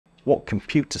what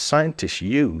computer scientists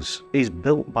use is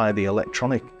built by the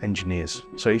electronic engineers.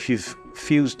 So if you've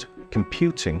fused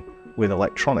computing with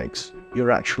electronics, you're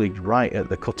actually right at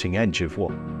the cutting edge of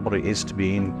what it is to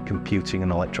be in computing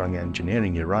and electronic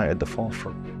engineering. You're right at the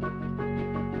forefront.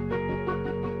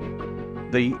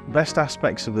 The best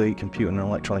aspects of the computer and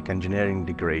electronic engineering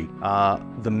degree are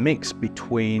the mix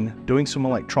between doing some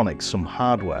electronics, some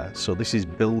hardware, so this is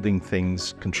building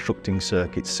things, constructing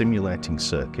circuits, simulating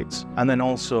circuits, and then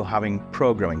also having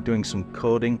programming, doing some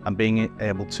coding and being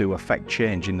able to affect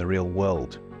change in the real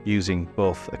world using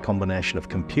both a combination of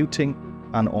computing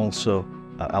and also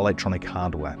electronic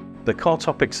hardware. The core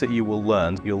topics that you'll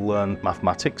learn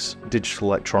mathematics, digital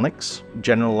electronics,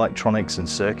 general electronics and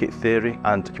circuit theory,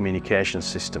 and communication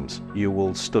systems. You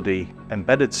will study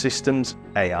embedded systems,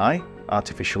 AI,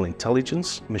 artificial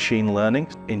intelligence, machine learning.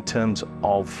 In terms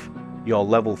of your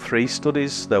level 3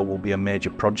 studies, there will be a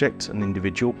major project, an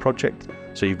individual project.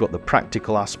 So you've got the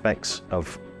practical aspects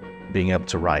of being able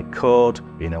to write code,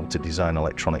 being able to design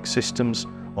electronic systems,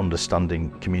 understanding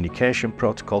communication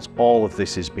protocols. All of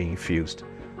this is being fused.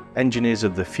 Engineers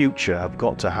of the future have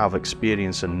got to have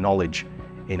experience and knowledge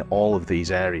in all of these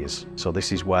areas. So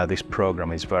this is where this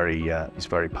program is very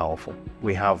powerful.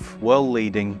 We have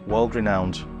world-leading,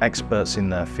 world-renowned experts in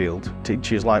their field,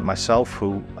 teachers like myself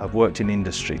who have worked in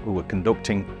industry, who are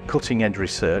conducting cutting-edge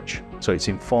research. So it's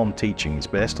informed teaching, it's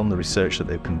based on the research that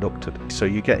they've conducted. So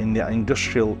you get in the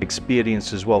industrial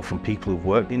experience as well from people who've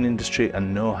worked in industry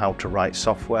and know how to write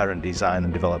software and design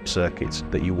and develop circuits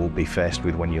that you will be faced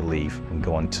with when you leave and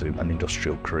go into an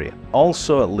industrial career.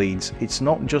 Also at Leeds, it's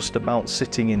not just about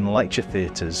sitting in lecture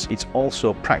theatres, it's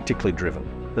also practically driven.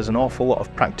 There's an awful lot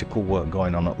of practical work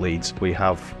going on at Leeds. We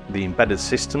have the Embedded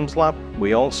Systems Lab.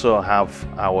 We also have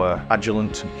our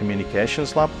Agilent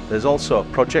Communications Lab. There's also a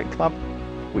Project Lab,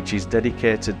 which is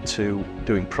dedicated to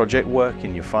doing project work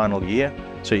in your final year.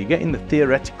 So you're getting the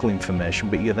theoretical information,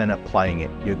 but you're then applying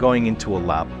it. You're going into a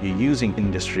lab, you're using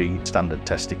industry standard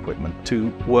test equipment to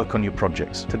work on your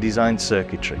projects, to design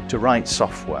circuitry, to write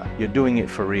software. You're doing it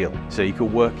for real. So you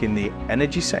could work in the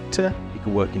energy sector, you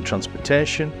could work in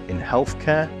transportation, in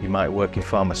healthcare, you might work in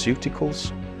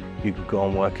pharmaceuticals, you could go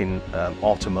and work in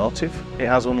automotive. It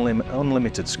has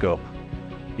unlimited scope.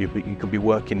 You could be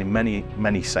working in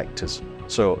many sectors.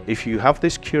 So if you have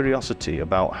this curiosity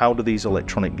about how do these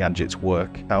electronic gadgets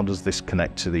work, how does this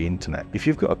connect to the internet, if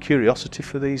you've got a curiosity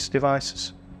for these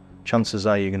devices, chances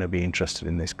are you're going to be interested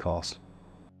in this course.